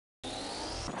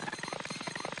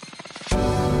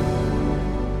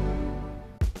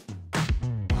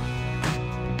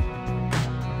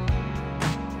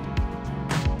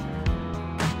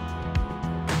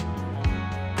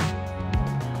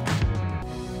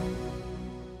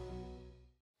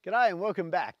G'day and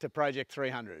welcome back to Project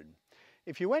 300.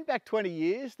 If you went back 20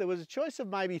 years, there was a choice of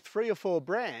maybe 3 or 4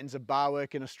 brands of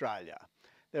barwork in Australia.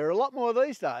 There are a lot more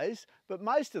these days, but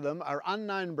most of them are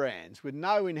unknown brands with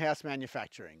no in-house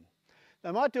manufacturing.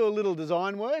 They might do a little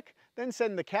design work, then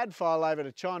send the CAD file over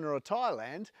to China or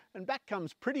Thailand, and back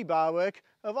comes pretty barwork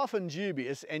of often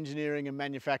dubious engineering and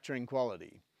manufacturing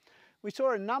quality. We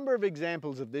saw a number of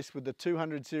examples of this with the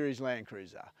 200 series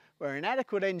LandCruiser, where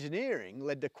inadequate engineering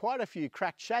led to quite a few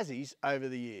cracked chassis over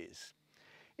the years.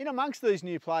 In amongst these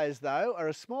new players though are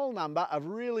a small number of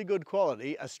really good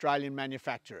quality Australian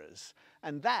manufacturers,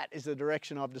 and that is the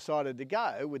direction I've decided to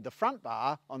go with the front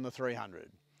bar on the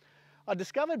 300. I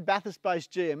discovered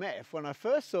Bathurst-based GMF when I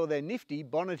first saw their nifty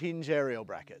bonnet hinge aerial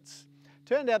brackets.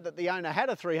 Turned out that the owner had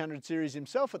a 300 series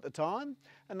himself at the time,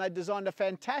 and they designed a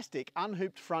fantastic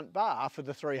unhooped front bar for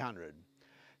the 300.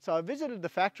 So I visited the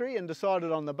factory and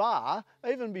decided on the bar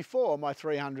even before my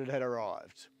 300 had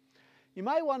arrived. You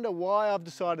may wonder why I've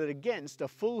decided against a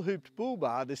full hooped bull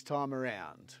bar this time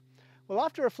around. Well,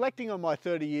 after reflecting on my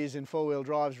 30 years in four-wheel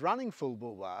drives running full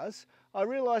bull bars, I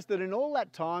realised that in all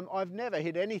that time I've never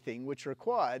hit anything which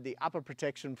required the upper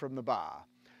protection from the bar.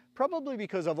 Probably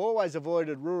because I've always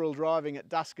avoided rural driving at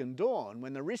dusk and dawn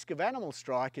when the risk of animal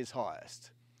strike is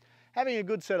highest. Having a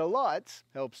good set of lights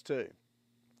helps too.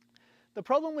 The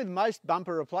problem with most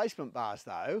bumper replacement bars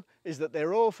though is that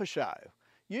they're all for show,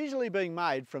 usually being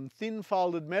made from thin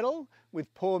folded metal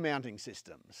with poor mounting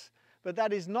systems. But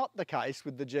that is not the case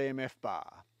with the GMF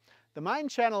bar. The main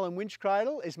channel and winch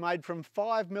cradle is made from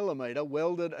 5mm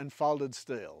welded and folded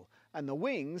steel, and the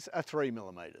wings are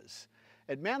 3mm.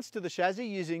 It mounts to the chassis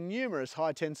using numerous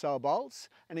high tensile bolts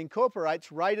and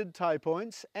incorporates rated toe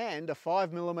points and a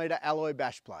 5mm alloy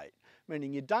bash plate,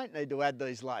 meaning you don't need to add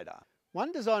these later.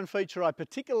 One design feature I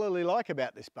particularly like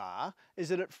about this bar is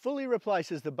that it fully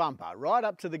replaces the bumper right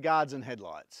up to the guards and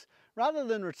headlights, rather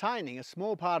than retaining a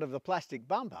small part of the plastic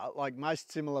bumper like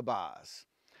most similar bars.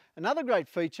 Another great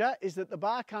feature is that the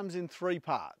bar comes in 3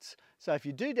 parts, so if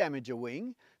you do damage a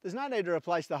wing, there's no need to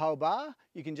replace the whole bar,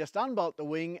 you can just unbolt the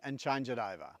wing and change it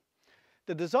over.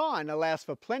 The design allows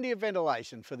for plenty of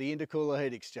ventilation for the intercooler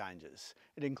heat exchangers.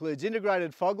 It includes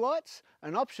integrated fog lights,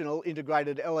 an optional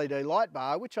integrated LED light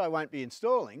bar which I won't be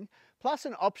installing, plus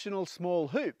an optional small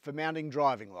hoop for mounting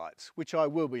driving lights, which I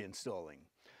will be installing.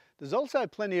 There's also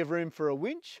plenty of room for a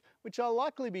winch, which I'll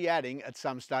likely be adding at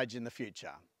some stage in the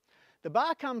future. The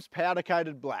bar comes powder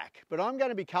coated black, but I'm going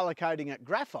to be colour coding it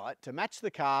graphite to match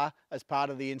the car as part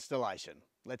of the installation.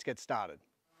 Let's get started.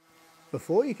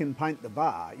 Before you can paint the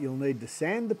bar, you'll need to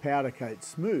sand the powder coat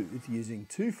smooth using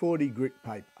 240 grit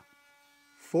paper.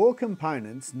 4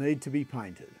 components need to be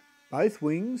painted, both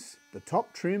wings, the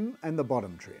top trim and the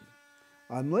bottom trim.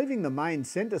 I'm leaving the main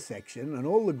centre section and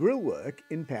all the grille work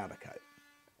in powder coat.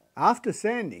 After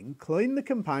sanding, clean the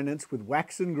components with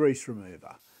wax and grease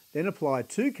remover. Then apply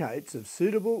 2 coats of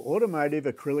suitable automotive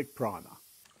acrylic primer.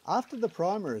 After the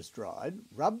primer is dried,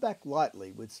 rub back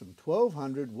lightly with some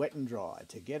 1200 wet and dry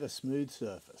to get a smooth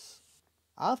surface.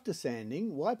 After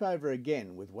sanding, wipe over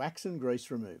again with wax and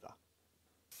grease remover.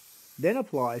 Then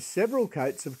apply several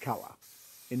coats of colour.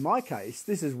 In my case,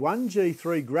 this is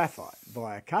 1G3 graphite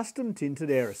via custom tinted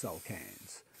aerosol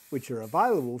cans, which are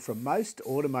available from most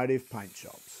automotive paint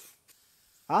shops.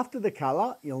 After the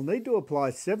colour, you'll need to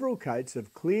apply several coats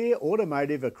of clear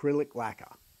automotive acrylic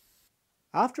lacquer.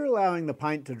 After allowing the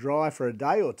paint to dry for a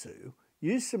day or 2,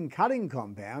 use some cutting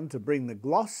compound to bring the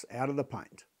gloss out of the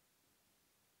paint.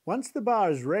 Once the bar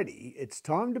is ready, it's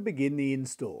time to begin the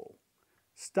install.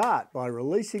 Start by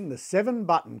releasing the 7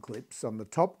 button clips on the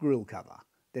top grille cover,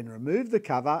 then remove the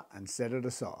cover and set it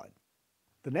aside.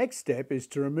 The next step is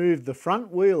to remove the front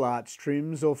wheel arch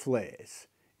trims or flares.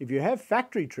 If you have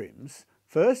factory trims,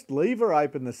 first lever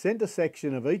open the centre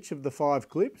section of each of the 5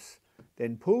 clips,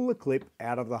 then pull the clip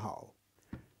out of the hole.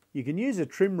 You can use a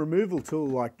trim removal tool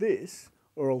like this,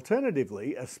 or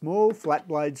alternatively a small flat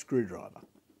blade screwdriver.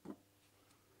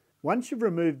 Once you've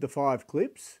removed the 5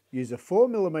 clips, use a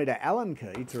 4mm Allen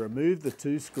key to remove the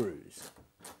 2 screws.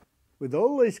 With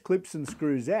all these clips and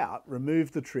screws out,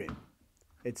 remove the trim.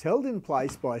 It's held in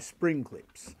place by spring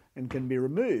clips and can be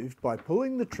removed by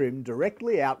pulling the trim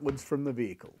directly outwards from the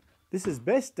vehicle. This is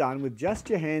best done with just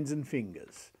your hands and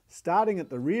fingers, starting at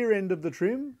the rear end of the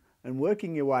trim and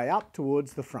working your way up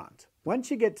towards the front. Once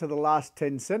you get to the last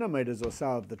 10 centimetres or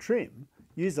so of the trim,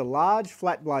 use a large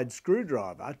flat blade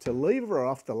screwdriver to lever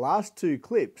off the last 2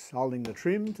 clips holding the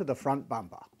trim to the front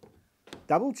bumper.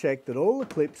 Double check that all the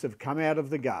clips have come out of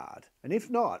the guard, and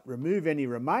if not, remove any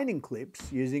remaining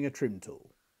clips using a trim tool.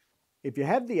 If you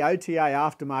have the OTA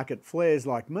aftermarket flares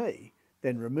like me,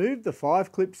 then remove the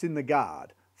 5 clips in the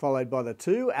guard, followed by the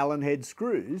 2 Allen head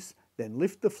screws, then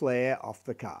lift the flare off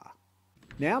the car.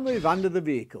 Now move under the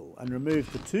vehicle and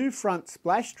remove the 2 front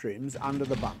splash trims under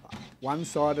the bumper, one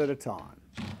side at a time.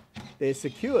 They're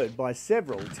secured by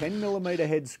several 10mm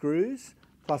head screws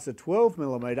plus a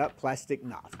 12mm plastic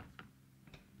nut.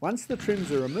 Once the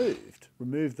trims are removed,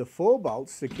 remove the 4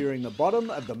 bolts securing the bottom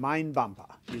of the main bumper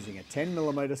using a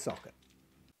 10mm socket.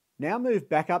 Now move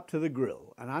back up to the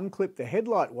grille and unclip the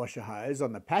headlight washer hose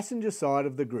on the passenger side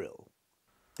of the grille.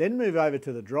 Then move over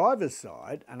to the driver's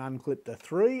side and unclip the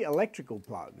 3 electrical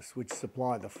plugs which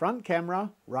supply the front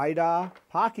camera, radar,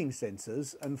 parking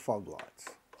sensors and fog lights.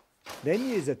 Then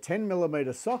use a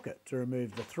 10mm socket to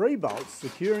remove the 3 bolts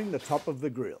securing the top of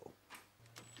the grille.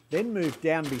 Then move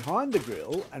down behind the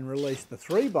grille and release the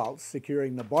 3 bolts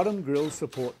securing the bottom grille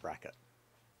support bracket.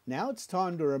 Now it's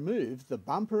time to remove the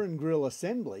bumper and grille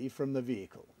assembly from the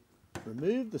vehicle.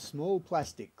 Remove the small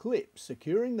plastic clip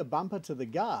securing the bumper to the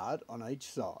guard on each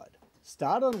side.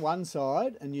 Start on one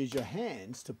side and use your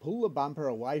hands to pull the bumper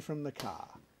away from the car,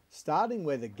 starting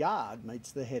where the guard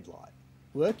meets the headlight.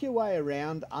 Work your way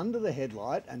around under the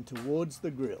headlight and towards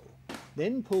the grille.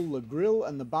 Then pull the grille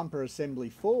and the bumper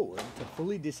assembly forward to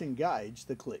fully disengage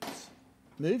the clips.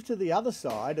 Move to the other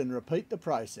side and repeat the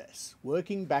process,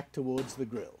 working back towards the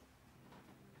grille.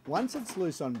 Once it's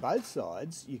loose on both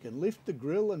sides, you can lift the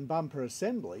grille and bumper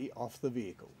assembly off the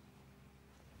vehicle.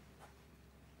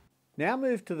 Now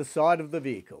move to the side of the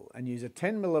vehicle and use a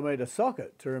 10mm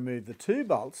socket to remove the 2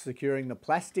 bolts securing the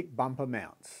plastic bumper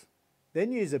mounts.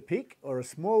 Then use a pick or a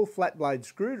small flat blade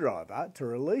screwdriver to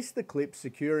release the clip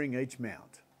securing each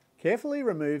mount. Carefully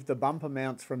remove the bumper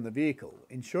mounts from the vehicle,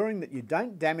 ensuring that you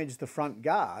don't damage the front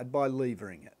guard by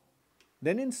levering it.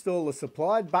 Then install the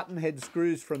supplied button head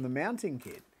screws from the mounting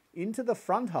kit into the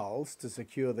front holes to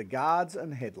secure the guards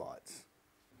and headlights.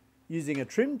 Using a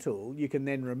trim tool, you can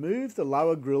then remove the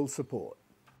lower grille support.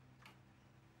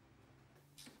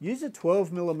 Use a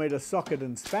 12mm socket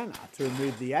and spanner to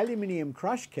remove the aluminium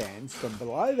crush cans from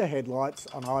below the headlights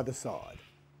on either side.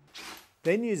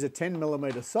 Then use a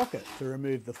 10mm socket to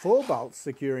remove the 4 bolts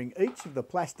securing each of the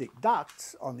plastic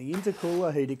ducts on the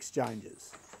intercooler heat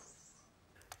exchangers.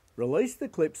 Release the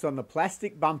clips on the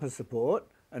plastic bumper support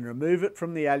and remove it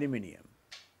from the aluminium.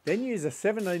 Then use a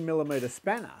 17mm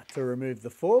spanner to remove the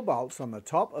 4 bolts on the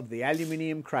top of the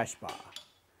aluminium crash bar.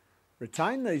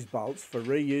 Retain these bolts for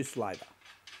reuse later.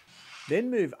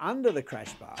 Then move under the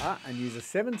crash bar and use a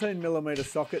 17mm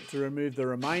socket to remove the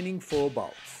remaining 4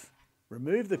 bolts.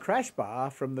 Remove the crash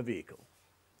bar from the vehicle.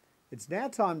 It's now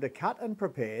time to cut and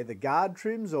prepare the guard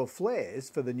trims or flares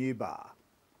for the new bar.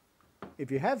 If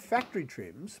you have factory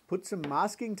trims, put some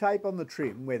masking tape on the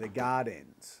trim where the guard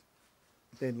ends.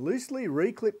 Then loosely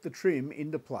reclip the trim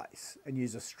into place and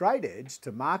use a straight edge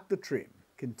to mark the trim,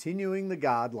 continuing the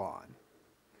guard line.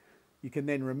 You can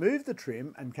then remove the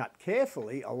trim and cut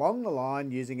carefully along the line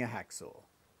using a hacksaw.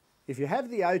 If you have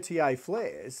the OTA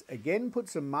flares, again put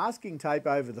some masking tape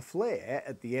over the flare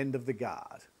at the end of the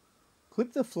guard.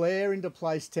 Clip the flare into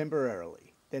place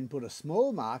temporarily, then put a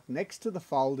small mark next to the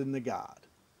fold in the guard.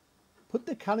 Put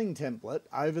the cutting template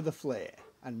over the flare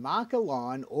and mark a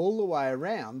line all the way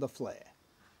around the flare.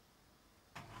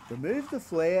 Remove the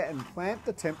flare and clamp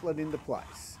the template into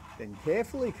place, then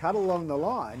carefully cut along the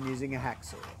line using a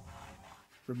hacksaw.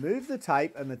 Remove the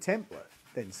tape and the template,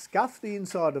 then scuff the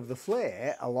inside of the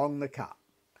flare along the cut.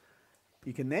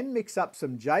 You can then mix up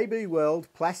some JB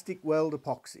Weld plastic weld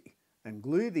epoxy and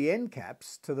glue the end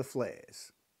caps to the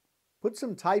flares. Put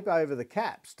some tape over the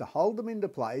caps to hold them into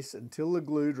place until the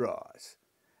glue dries.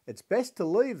 It's best to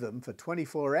leave them for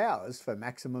 24 hours for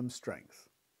maximum strength.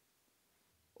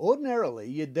 Ordinarily,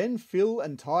 you'd then fill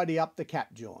and tidy up the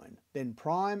cap join, then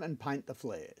prime and paint the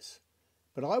flares.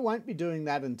 But I won't be doing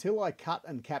that until I cut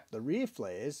and cap the rear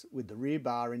flares with the rear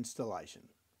bar installation.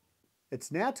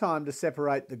 It's now time to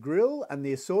separate the grille and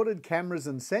the assorted cameras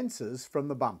and sensors from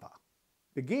the bumper.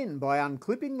 Begin by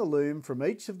unclipping the loom from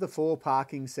each of the 4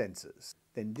 parking sensors,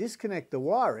 then disconnect the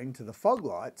wiring to the fog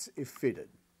lights if fitted.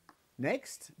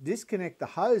 Next, disconnect the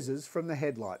hoses from the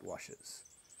headlight washers.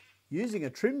 Using a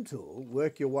trim tool,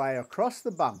 work your way across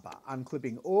the bumper,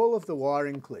 unclipping all of the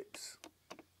wiring clips.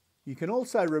 You can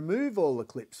also remove all the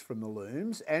clips from the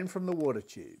looms and from the water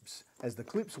tubes, as the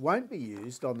clips won't be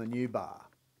used on the new bar.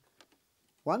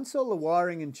 Once all the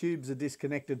wiring and tubes are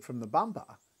disconnected from the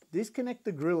bumper, disconnect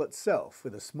the grille itself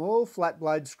with a small flat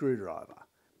blade screwdriver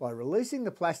by releasing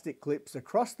the plastic clips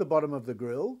across the bottom of the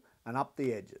grille and up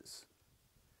the edges.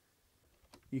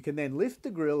 You can then lift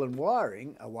the grille and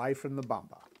wiring away from the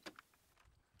bumper.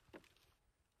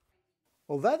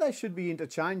 Although they should be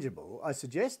interchangeable, I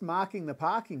suggest marking the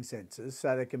parking sensors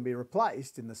so they can be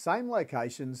replaced in the same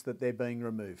locations that they're being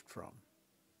removed from.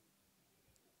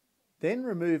 Then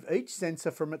remove each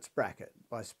sensor from its bracket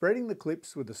by spreading the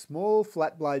clips with a small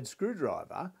flat blade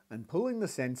screwdriver and pulling the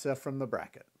sensor from the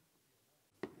bracket.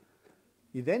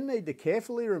 You then need to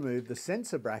carefully remove the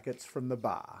sensor brackets from the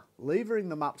bar, levering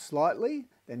them up slightly,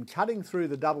 then cutting through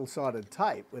the double-sided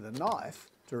tape with a knife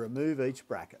to remove each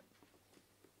bracket.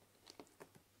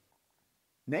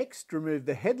 Next, remove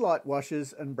the headlight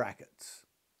washers and brackets.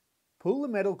 Pull the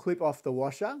metal clip off the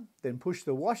washer, then push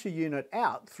the washer unit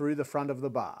out through the front of the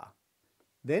bar.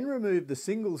 Then remove the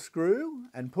single screw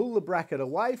and pull the bracket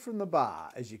away from the bar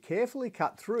as you carefully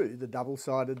cut through the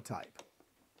double-sided tape.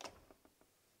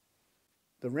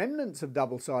 The remnants of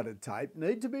double-sided tape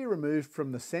need to be removed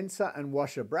from the sensor and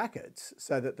washer brackets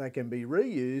so that they can be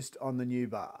reused on the new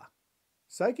bar.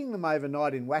 Soaking them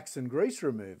overnight in wax and grease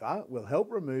remover will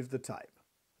help remove the tape.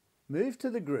 Move to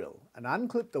the grill and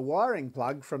unclip the wiring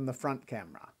plug from the front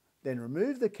camera. Then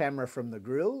remove the camera from the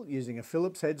grill using a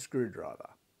Phillips head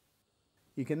screwdriver.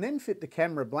 You can then fit the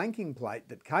camera blanking plate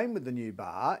that came with the new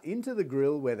bar into the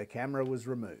grill where the camera was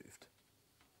removed.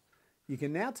 You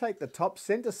can now take the top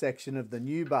centre section of the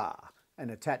new bar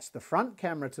and attach the front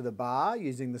camera to the bar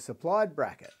using the supplied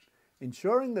bracket,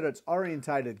 ensuring that it's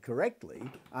orientated correctly,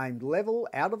 aimed level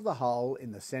out of the hole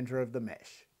in the centre of the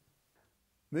mesh.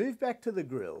 Move back to the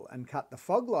grill and cut the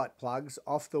fog light plugs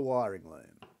off the wiring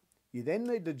loom. You then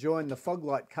need to join the fog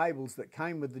light cables that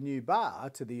came with the new bar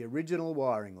to the original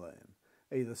wiring loom,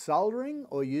 either soldering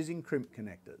or using crimp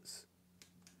connectors.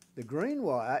 The green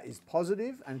wire is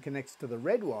positive and connects to the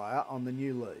red wire on the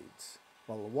new leads,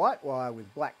 while the white wire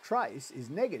with black trace is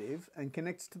negative and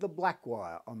connects to the black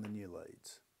wire on the new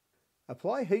leads.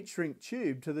 Apply heat shrink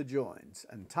tube to the joins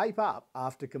and tape up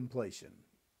after completion.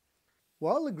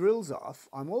 While the grill's off,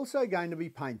 I'm also going to be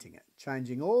painting it,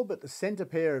 changing all but the centre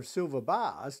pair of silver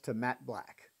bars to matte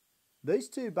black. These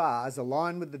two bars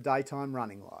align with the daytime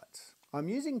running lights. I'm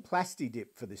using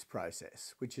Plasti-Dip for this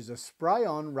process, which is a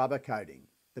spray-on rubber coating.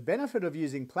 The benefit of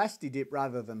using Plasti-Dip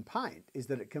rather than paint is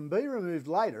that it can be removed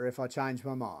later if I change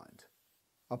my mind.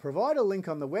 I'll provide a link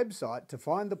on the website to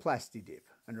find the Plasti-Dip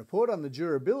and report on the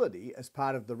durability as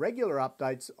part of the regular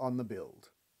updates on the build.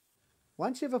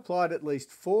 Once you've applied at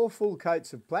least 4 full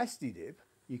coats of Plasti-Dip,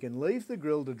 you can leave the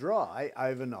grill to dry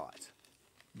overnight.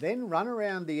 Then run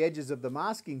around the edges of the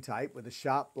masking tape with a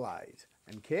sharp blade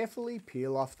and carefully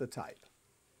peel off the tape.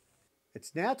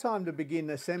 It's now time to begin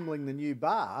assembling the new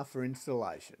bar for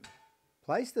installation.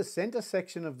 Place the centre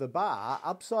section of the bar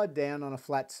upside down on a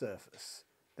flat surface.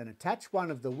 Then attach one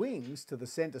of the wings to the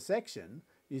centre section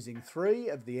using 3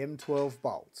 of the M12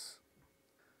 bolts.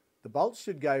 The bolts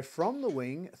should go from the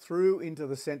wing through into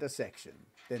the centre section,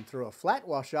 then through a flat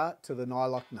washer to the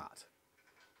nylock nut.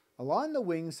 Align the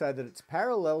wing so that it's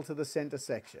parallel to the centre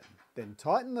section, then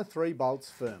tighten the 3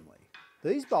 bolts firmly.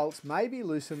 These bolts may be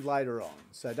loosened later on,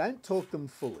 so don't torque them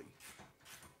fully.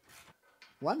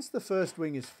 Once the first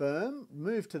wing is firm,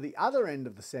 move to the other end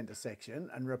of the centre section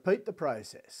and repeat the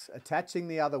process, attaching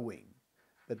the other wing.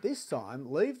 But this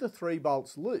time, leave the 3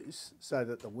 bolts loose so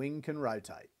that the wing can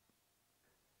rotate.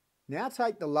 Now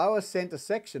take the lower centre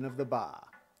section of the bar.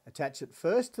 Attach it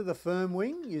first to the firm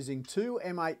wing using 2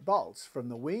 M8 bolts from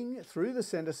the wing through the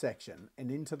centre section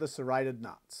and into the serrated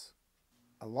nuts.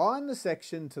 Align the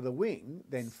section to the wing,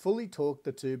 then fully torque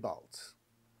the 2 bolts.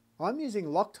 I'm using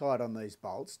Loctite on these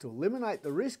bolts to eliminate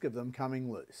the risk of them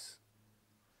coming loose.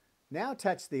 Now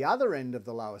attach the other end of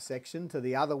the lower section to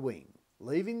the other wing,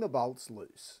 leaving the bolts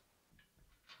loose.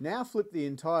 Now flip the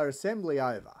entire assembly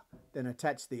over, then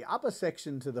attach the upper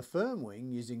section to the firm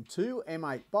wing using 2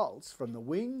 M8 bolts from the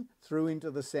wing through into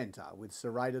the centre with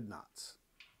serrated nuts.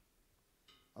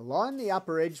 Align the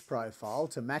upper edge profile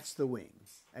to match the wing.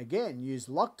 Again, use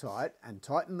Loctite and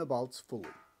tighten the bolts fully.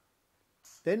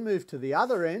 Then move to the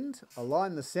other end,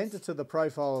 align the centre to the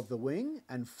profile of the wing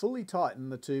and fully tighten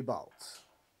the 2 bolts.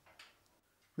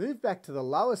 Move back to the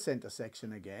lower centre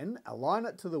section again, align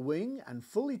it to the wing and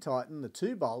fully tighten the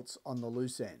 2 bolts on the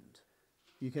loose end.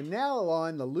 You can now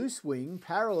align the loose wing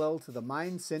parallel to the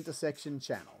main centre section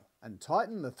channel and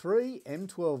tighten the 3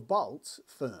 M12 bolts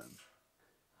firm.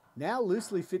 Now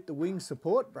loosely fit the wing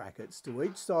support brackets to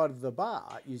each side of the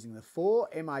bar using the 4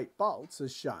 M8 bolts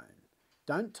as shown.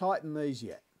 Don't tighten these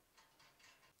yet.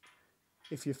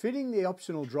 If you're fitting the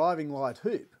optional driving light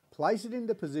hoop, place it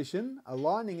into position,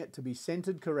 aligning it to be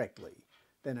centred correctly.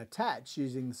 Then attach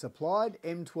using the supplied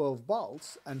M12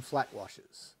 bolts and flat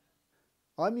washers.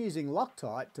 I'm using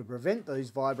Loctite to prevent these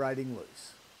vibrating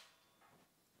loose.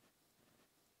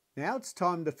 Now it's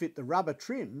time to fit the rubber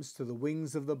trims to the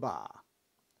wings of the bar.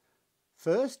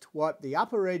 First, wipe the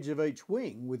upper edge of each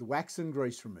wing with wax and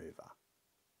grease remover.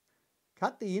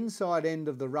 Cut the inside end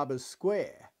of the rubbers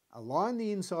square, align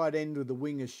the inside end with the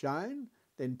wing as shown,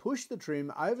 then push the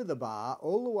trim over the bar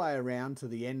all the way around to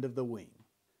the end of the wing.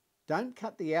 Don't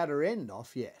cut the outer end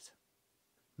off yet.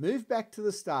 Move back to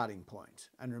the starting point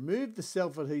and remove the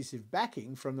self-adhesive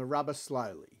backing from the rubber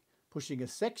slowly, pushing a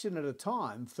section at a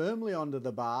time firmly onto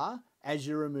the bar as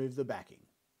you remove the backing.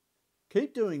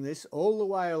 Keep doing this all the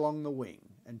way along the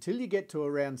wing until you get to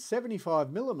around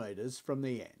 75mm from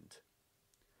the end.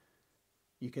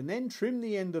 You can then trim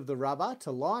the end of the rubber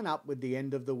to line up with the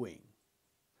end of the wing.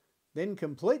 Then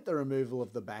complete the removal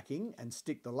of the backing and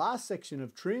stick the last section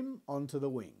of trim onto the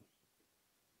wing.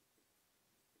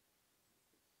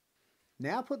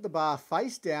 Now put the bar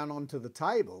face down onto the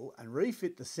table and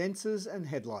refit the sensors and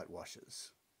headlight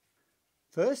washers.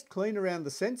 First, clean around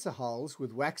the sensor holes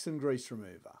with wax and grease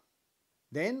remover.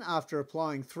 Then, after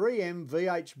applying 3M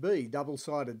VHB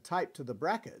double-sided tape to the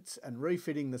brackets and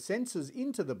refitting the sensors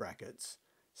into the brackets,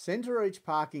 centre each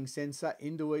parking sensor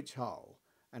into each hole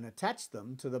and attach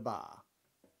them to the bar.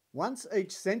 Once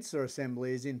each sensor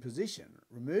assembly is in position,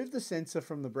 remove the sensor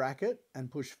from the bracket and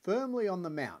push firmly on the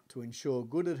mount to ensure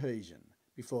good adhesion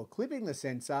before clipping the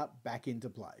sensor back into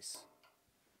place.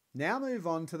 Now move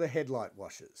on to the headlight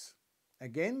washers.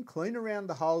 Again, clean around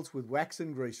the holes with wax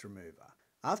and grease remover.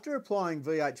 After applying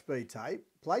VHB tape,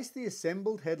 place the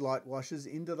assembled headlight washers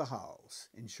into the holes,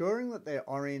 ensuring that they're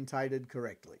orientated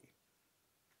correctly.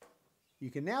 You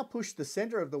can now push the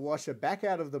centre of the washer back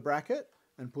out of the bracket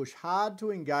and push hard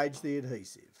to engage the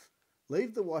adhesive.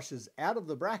 Leave the washers out of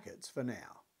the brackets for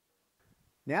now.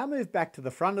 Now move back to the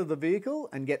front of the vehicle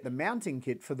and get the mounting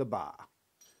kit for the bar.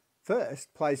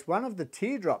 First, place one of the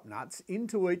teardrop nuts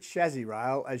into each chassis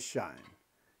rail as shown.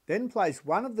 Then place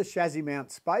one of the chassis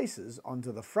mount spacers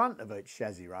onto the front of each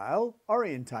chassis rail,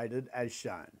 orientated as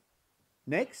shown.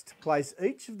 Next, place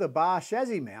each of the bar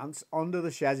chassis mounts onto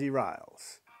the chassis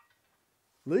rails.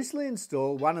 Loosely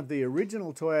install one of the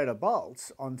original Toyota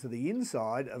bolts onto the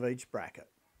inside of each bracket.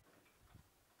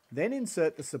 Then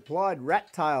insert the supplied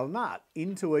rat tail nut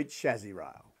into each chassis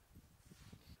rail.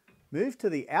 Move to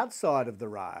the outside of the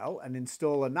rail and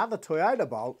install another Toyota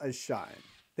bolt as shown.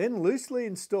 Then loosely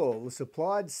install the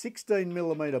supplied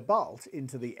 16mm bolt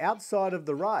into the outside of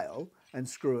the rail and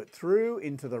screw it through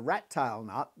into the rat tail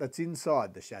nut that's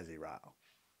inside the chassis rail.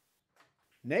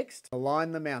 Next,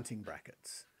 align the mounting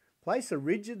brackets. Place a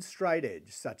rigid straight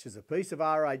edge, such as a piece of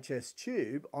RHS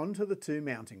tube, onto the two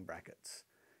mounting brackets.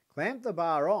 Clamp the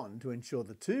bar on to ensure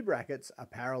the two brackets are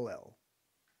parallel.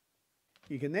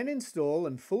 You can then install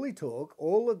and fully torque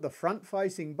all of the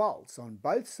front-facing bolts on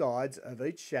both sides of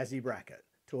each chassis bracket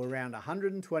to around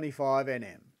 125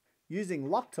 Nm, using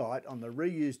Loctite on the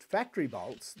reused factory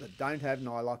bolts that don't have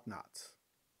nylock nuts.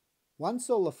 Once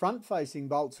all the front-facing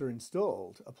bolts are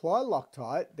installed, apply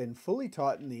Loctite, then fully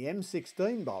tighten the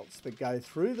M16 bolts that go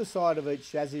through the side of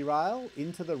each chassis rail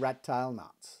into the rat tail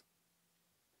nuts.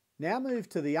 Now move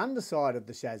to the underside of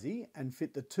the chassis and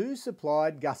fit the two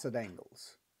supplied gusset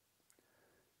angles.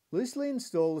 Loosely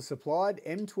install the supplied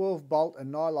M12 bolt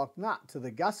and nylock nut to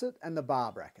the gusset and the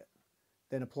bar bracket.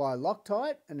 Then apply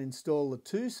Loctite and install the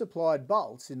two supplied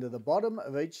bolts into the bottom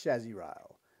of each chassis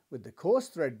rail, with the coarse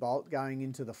thread bolt going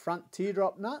into the front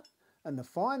teardrop nut and the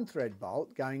fine thread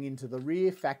bolt going into the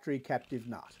rear factory captive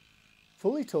nut.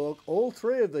 Fully torque all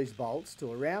three of these bolts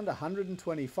to around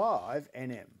 125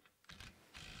 Nm.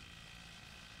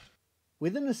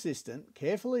 With an assistant,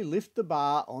 carefully lift the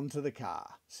bar onto the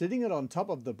car, sitting it on top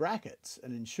of the brackets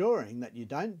and ensuring that you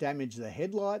don't damage the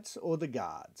headlights or the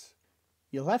guards.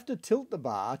 You'll have to tilt the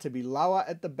bar to be lower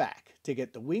at the back to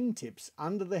get the wing tips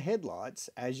under the headlights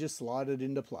as you slide it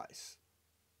into place.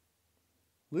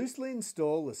 Loosely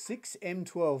install the 6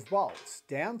 M12 bolts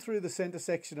down through the centre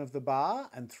section of the bar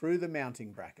and through the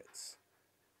mounting brackets.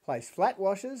 Place flat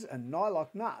washers and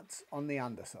nylock nuts on the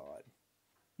underside.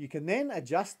 You can then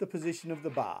adjust the position of the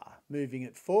bar, moving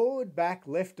it forward, back,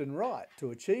 left and right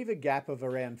to achieve a gap of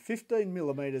around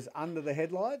 15mm under the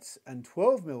headlights and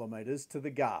 12mm to the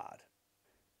guard.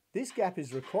 This gap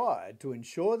is required to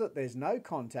ensure that there's no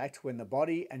contact when the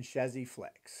body and chassis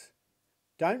flex.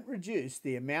 Don't reduce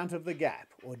the amount of the gap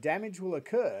or damage will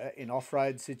occur in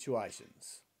off-road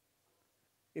situations.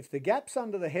 If the gaps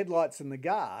under the headlights and the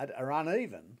guard are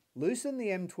uneven, loosen the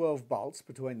M12 bolts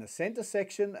between the centre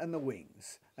section and the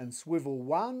wings and swivel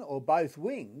one or both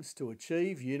wings to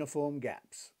achieve uniform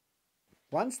gaps.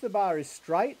 Once the bar is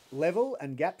straight, level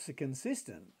and gaps are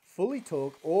consistent, fully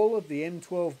torque all of the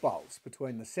M12 bolts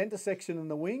between the centre section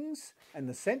and the wings and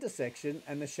the centre section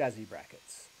and the chassis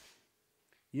brackets.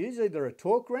 Use either a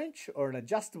torque wrench or an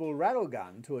adjustable rattle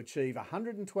gun to achieve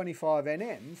 125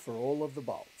 Nm for all of the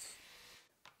bolts.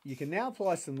 You can now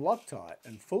apply some Loctite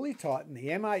and fully tighten the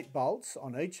M8 bolts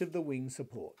on each of the wing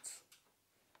supports.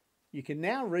 You can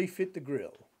now refit the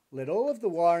grille. Let all of the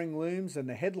wiring looms and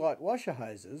the headlight washer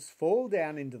hoses fall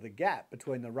down into the gap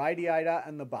between the radiator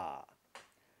and the bar.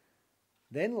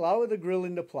 Then lower the grille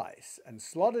into place and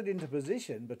slot it into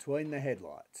position between the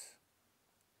headlights.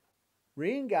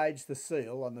 Re-engage the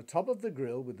seal on the top of the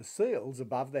grille with the seals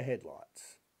above the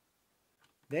headlights.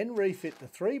 Then refit the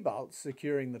 3 bolts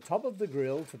securing the top of the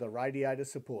grille to the radiator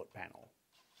support panel.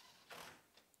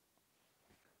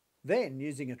 Then,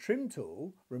 using a trim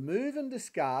tool, remove and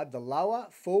discard the lower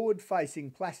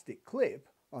forward-facing plastic clip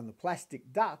on the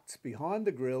plastic ducts behind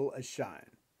the grille as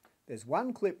shown. There's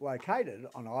one clip located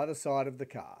on either side of the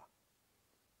car.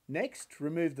 Next,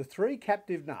 remove the 3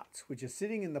 captive nuts which are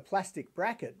sitting in the plastic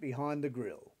bracket behind the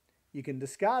grille. You can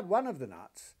discard one of the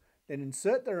nuts, then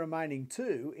insert the remaining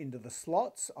 2 into the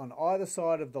slots on either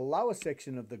side of the lower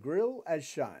section of the grille as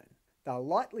shown. They'll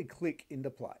lightly click into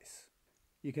place.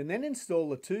 You can then install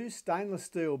the 2 stainless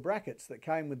steel brackets that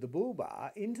came with the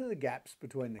bullbar into the gaps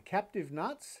between the captive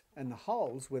nuts and the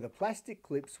holes where the plastic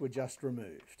clips were just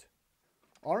removed.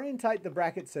 Orientate the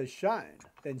brackets as shown,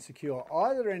 then secure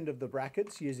either end of the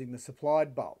brackets using the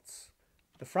supplied bolts.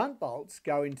 The front bolts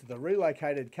go into the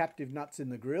relocated captive nuts in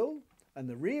the grille, and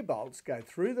the rear bolts go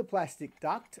through the plastic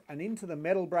duct and into the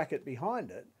metal bracket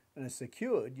behind it and are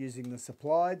secured using the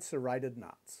supplied serrated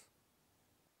nuts.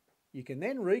 You can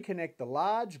then reconnect the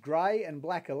large grey and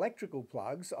black electrical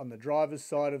plugs on the driver's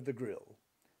side of the grille.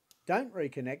 Don't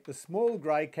reconnect the small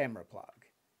grey camera plug.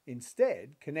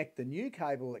 Instead, connect the new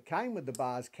cable that came with the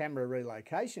bar's camera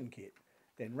relocation kit,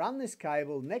 then run this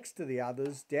cable next to the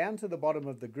others down to the bottom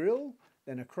of the grille,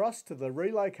 then across to the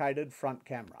relocated front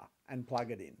camera and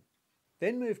plug it in.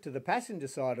 Then move to the passenger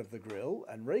side of the grille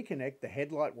and reconnect the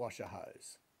headlight washer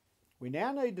hose. We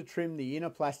now need to trim the inner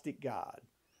plastic guard.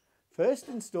 First,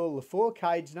 install the 4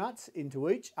 cage nuts into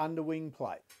each underwing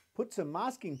plate. Put some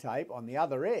masking tape on the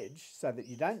other edge so that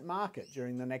you don't mark it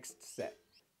during the next step.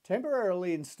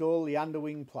 Temporarily install the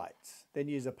underwing plates, then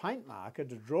use a paint marker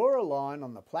to draw a line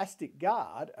on the plastic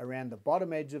guard around the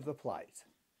bottom edge of the plate.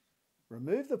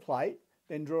 Remove the plate,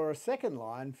 then draw a second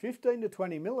line 15 to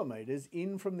 20 millimeters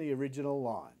in from the original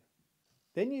line.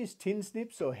 Then use tin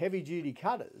snips or heavy duty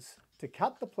cutters to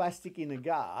cut the plastic inner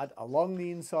guard along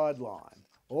the inside line,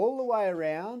 all the way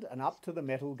around and up to the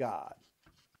metal guard.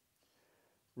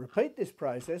 Repeat this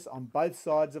process on both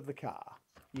sides of the car.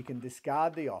 You can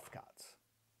discard the offcuts.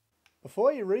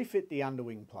 Before you refit the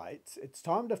underwing plates, it's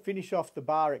time to finish off the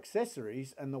bar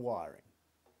accessories and the wiring.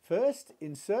 First,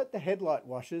 insert the headlight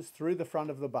washers through the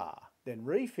front of the bar, then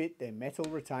refit their metal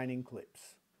retaining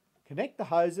clips. Connect the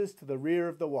hoses to the rear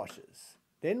of the washers,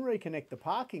 then reconnect the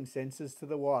parking sensors to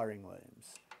the wiring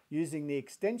looms, using the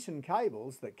extension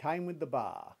cables that came with the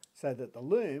bar so that the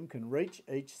loom can reach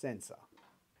each sensor.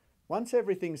 Once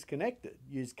everything's connected,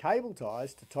 use cable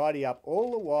ties to tidy up all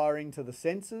the wiring to the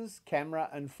sensors, camera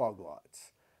and fog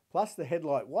lights, plus the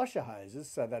headlight washer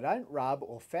hoses so they don't rub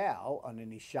or foul on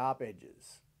any sharp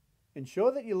edges.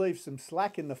 Ensure that you leave some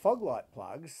slack in the fog light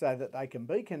plugs so that they can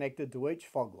be connected to each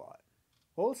fog light.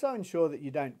 Also ensure that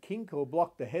you don't kink or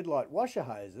block the headlight washer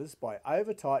hoses by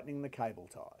over-tightening the cable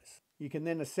ties. You can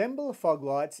then assemble the fog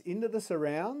lights into the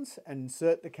surrounds and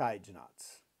insert the cage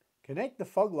nuts. Connect the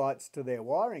fog lights to their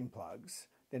wiring plugs,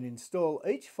 then install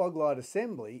each fog light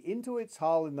assembly into its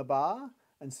hole in the bar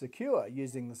and secure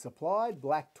using the supplied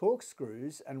black torque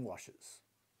screws and washers.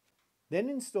 Then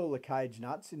install the cage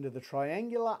nuts into the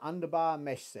triangular underbar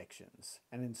mesh sections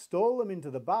and install them into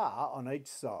the bar on each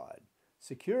side,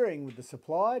 securing with the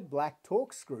supplied black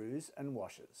torque screws and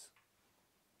washers.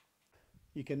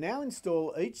 You can now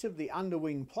install each of the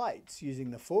underwing plates using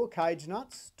the 4 cage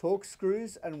nuts, torque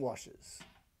screws and washers.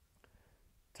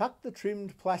 Tuck the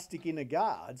trimmed plastic inner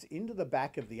guards into the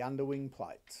back of the underwing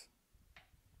plates.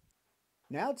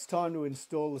 Now it's time to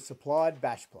install the supplied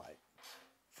bash plate.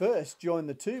 First, join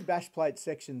the 2 bash plate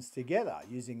sections together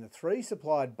using the 3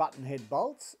 supplied button head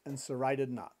bolts and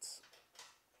serrated nuts.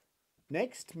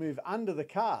 Next, move under the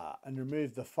car and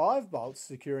remove the 5 bolts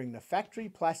securing the factory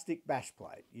plastic bash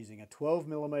plate using a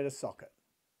 12mm socket.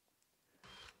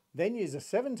 Then use a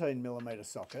 17mm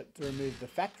socket to remove the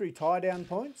factory tie-down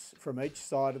points from each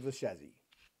side of the chassis.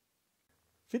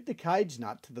 Fit the cage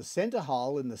nut to the centre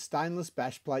hole in the stainless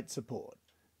bash plate support,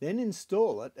 then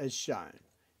install it as shown,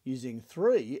 using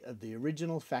 3 of the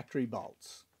original factory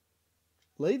bolts.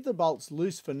 Leave the bolts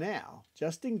loose for now,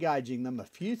 just engaging them a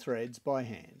few threads by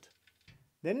hand.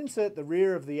 Then insert the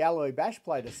rear of the alloy bash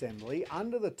plate assembly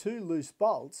under the 2 loose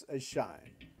bolts as shown.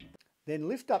 Then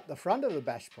lift up the front of the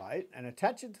bash plate and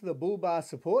attach it to the bullbar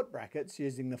support brackets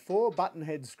using the 4 button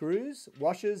head screws,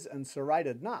 washers and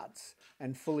serrated nuts,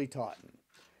 and fully tighten.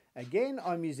 Again,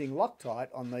 I'm using Loctite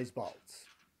on these bolts.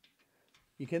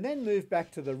 You can then move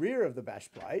back to the rear of the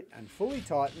bash plate and fully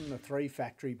tighten the 3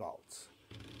 factory bolts.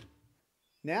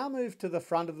 Now move to the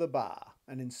front of the bar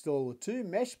and install the 2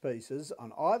 mesh pieces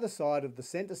on either side of the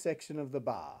centre section of the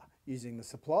bar using the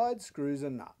supplied screws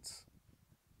and nuts.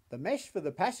 The mesh for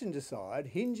the passenger side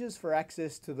hinges for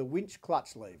access to the winch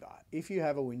clutch lever if you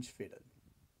have a winch fitted.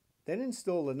 Then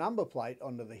install the number plate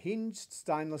onto the hinged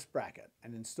stainless bracket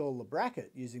and install the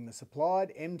bracket using the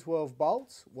supplied M12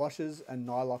 bolts, washers and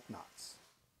nylock nuts.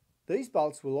 These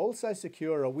bolts will also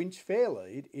secure a winch fair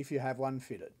lead if you have one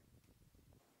fitted.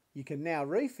 You can now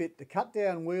refit the cut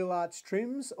down wheel arch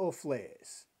trims or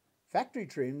flares. Factory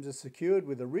trims are secured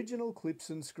with original clips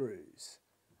and screws.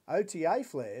 OTA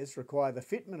flares require the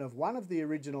fitment of one of the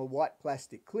original white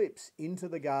plastic clips into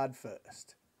the guard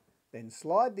first. Then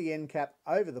slide the end cap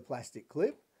over the plastic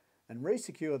clip and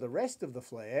resecure the rest of the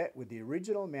flare with the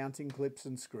original mounting clips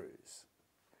and screws.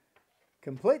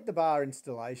 Complete the bar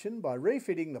installation by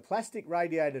refitting the plastic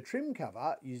radiator trim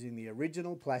cover using the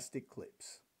original plastic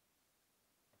clips.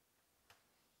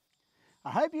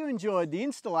 I hope you enjoyed the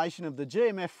installation of the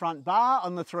GMF front bar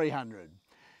on the 300.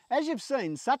 As you've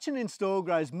seen, such an install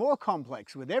grows more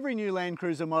complex with every new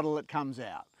LandCruiser model that comes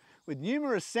out, with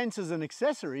numerous sensors and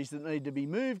accessories that need to be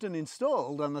moved and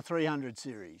installed on the 300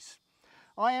 series.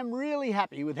 I am really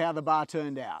happy with how the bar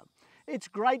turned out. It's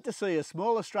great to see a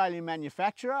small Australian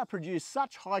manufacturer produce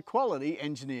such high quality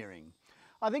engineering.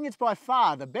 I think it's by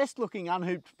far the best looking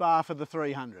unhooped bar for the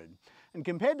 300. And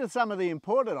compared to some of the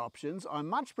imported options, I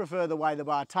much prefer the way the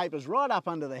bar tapers right up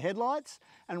under the headlights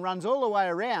and runs all the way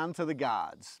around to the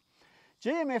guards.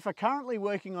 GMF are currently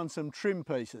working on some trim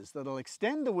pieces that'll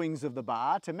extend the wings of the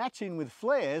bar to match in with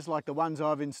flares like the ones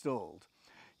I've installed.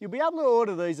 You'll be able to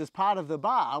order these as part of the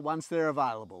bar once they're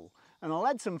available, and I'll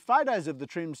add some photos of the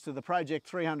trims to the Project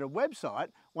 300 website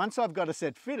once I've got a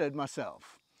set fitted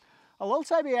myself. I'll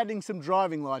also be adding some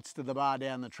driving lights to the bar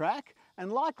down the track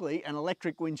and likely an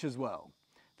electric winch as well.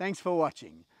 Thanks for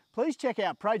watching. Please check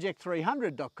out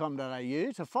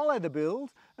project300.com.au to follow the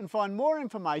build and find more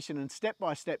information and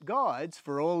step-by-step guides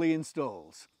for all the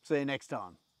installs. See you next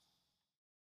time.